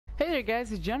Hey there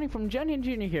guys, it's Johnny from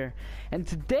Johnny&Junior here, and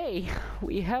today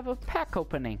we have a pack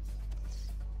opening.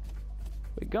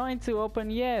 We're going to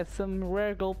open, some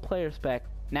rare gold players pack.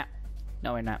 No,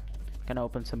 we're not. Gonna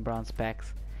open some bronze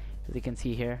packs. As you can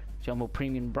see here, Jumbo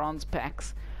Premium bronze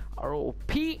packs are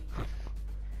OP.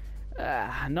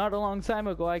 Not a long time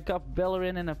ago I got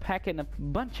Bellerin in a pack and a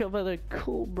bunch of other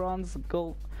cool bronze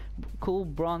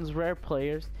rare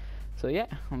players. So yeah,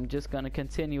 I'm just gonna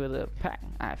continue with the pack.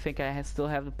 I think I still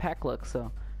have the pack luck,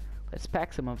 so let's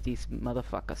pack some of these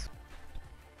motherfuckers.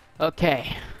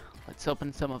 Okay, let's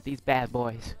open some of these bad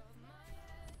boys.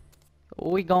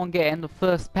 What we gonna get in the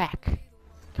first pack?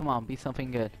 Come on, be something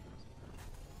good.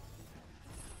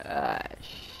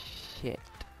 Shit.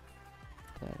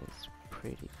 That is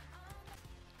pretty.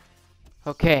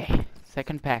 Okay,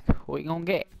 second pack. What we gonna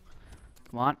get?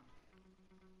 Come on.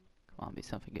 Come on, be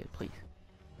something good, please.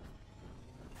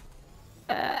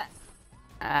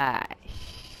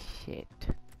 Shit.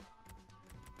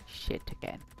 Shit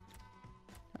again.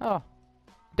 Oh,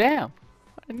 damn.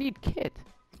 I need kit.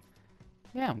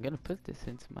 Yeah, I'm gonna put this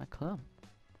into my club.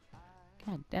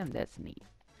 God damn, that's neat.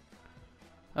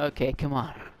 Okay, come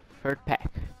on. Third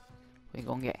pack. We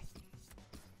gonna get.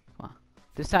 Come on.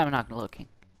 This time I'm not looking.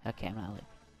 Okay, I'm not looking.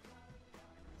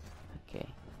 Okay.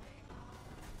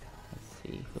 Let's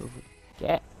see who we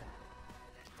get.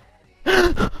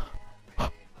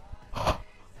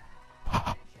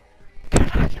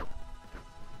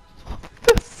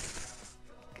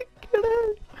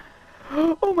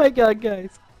 Oh my god,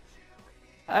 guys.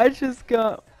 I just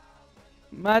got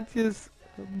Matthias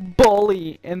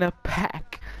Bolly in a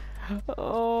pack.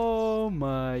 Oh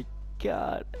my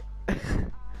god.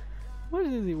 What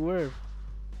is he worth?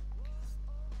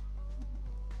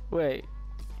 Wait.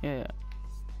 Yeah.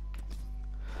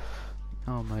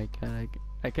 Oh my god.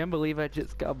 I can't believe I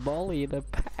just got Bolly in a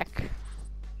pack.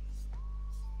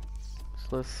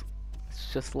 So let's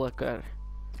just look at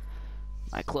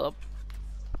my club.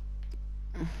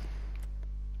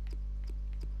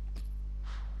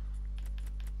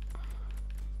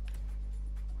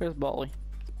 Where's Bolly?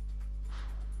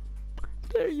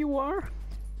 There you are.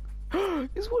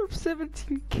 It's worth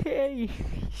 17k.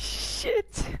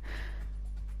 Shit.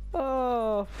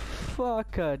 Oh,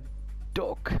 fuck a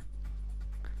duck.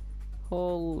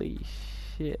 Holy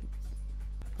shit.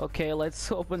 Okay,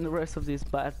 let's open the rest of these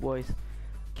bad boys.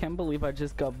 Can't believe I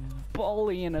just got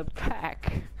Bolly in a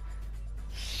pack.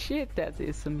 Shit, that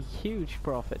is some huge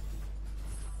profit.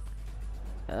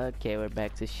 Okay, we're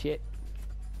back to shit.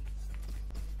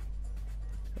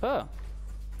 Oh,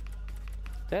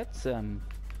 that's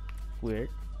weird.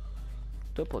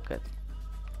 Duplicate.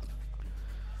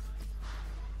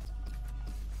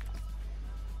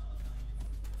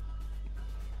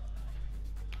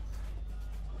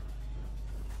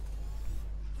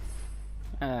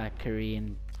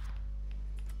 Korean.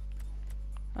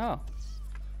 Oh,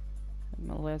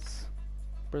 MLS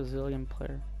Brazilian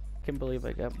player. Can't believe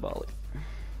I got Bolly.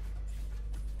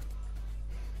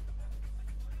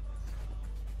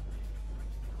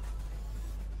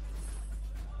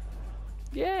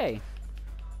 Yay!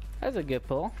 That's a good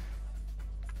pull.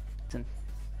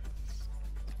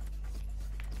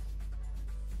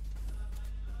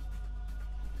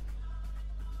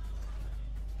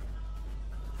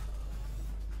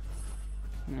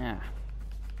 Yeah.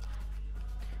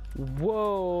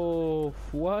 Whoa!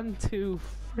 1, 2,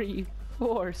 3,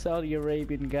 4 Saudi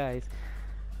Arabian guys.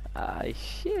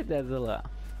 Shit, that's a lot.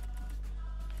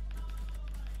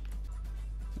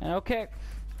 Okay.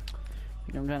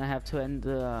 I'm gonna have to end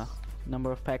the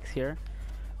number of packs here.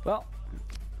 Well,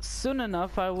 soon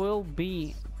enough I will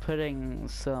be putting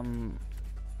some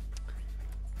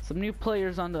new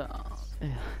players on the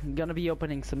gonna be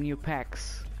opening some new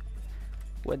packs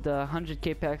with the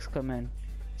 100k packs come in.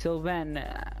 Till then,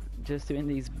 just doing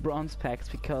these bronze packs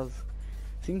because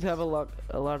seem to have a lot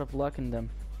of luck in them.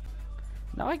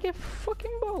 Now I get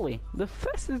fucking Bolly, the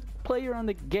fastest player on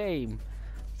the game.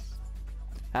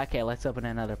 Okay, let's open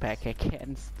another pack. I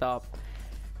can't stop.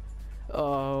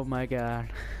 Oh my god.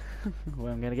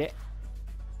 What I'm gonna get?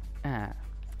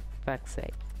 Fuck's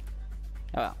sake.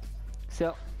 Oh well.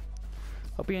 So,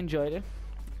 hope you enjoyed it.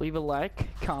 Leave a like,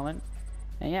 comment,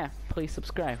 and yeah, please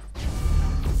subscribe.